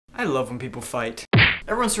I love when people fight.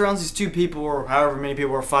 Everyone surrounds these two people, or however many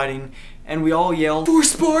people are fighting, and we all yell, "For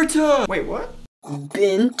Sparta!" Wait, what?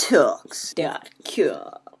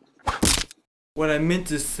 Bentalks.com. What I meant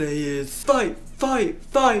to say is, fight, fight,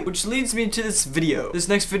 fight! Which leads me to this video. This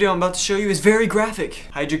next video I'm about to show you is very graphic.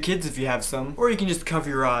 Hide your kids if you have some, or you can just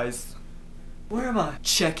cover your eyes. Where am I?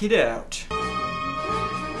 Check it out.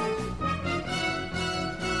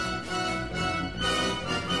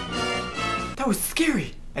 That was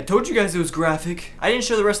scary. I told you guys it was graphic. I didn't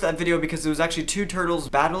show the rest of that video because it was actually two turtles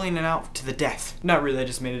battling it out to the death. Not really, I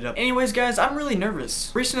just made it up. Anyways guys, I'm really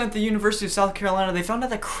nervous. Recently at the University of South Carolina, they found out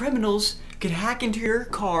that criminals could hack into your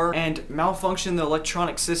car and malfunction the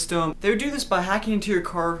electronic system. They would do this by hacking into your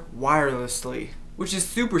car wirelessly, which is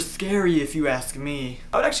super scary if you ask me.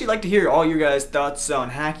 I would actually like to hear all your guys' thoughts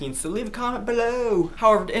on hacking, so leave a comment below.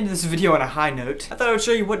 However, to end this video on a high note, I thought I would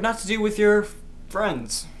show you what not to do with your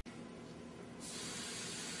friends.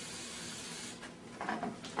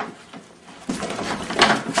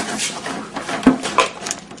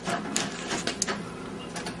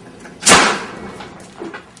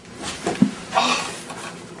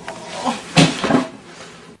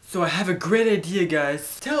 So I have a great idea,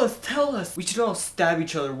 guys. Tell us. We should all stab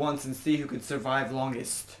each other once and see who can survive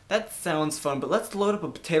longest. That sounds fun, but let's load up a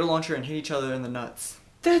potato launcher and hit each other in the nuts.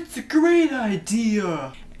 That's a great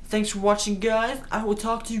idea. Thanks for watching, guys. I will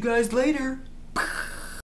talk to you guys later.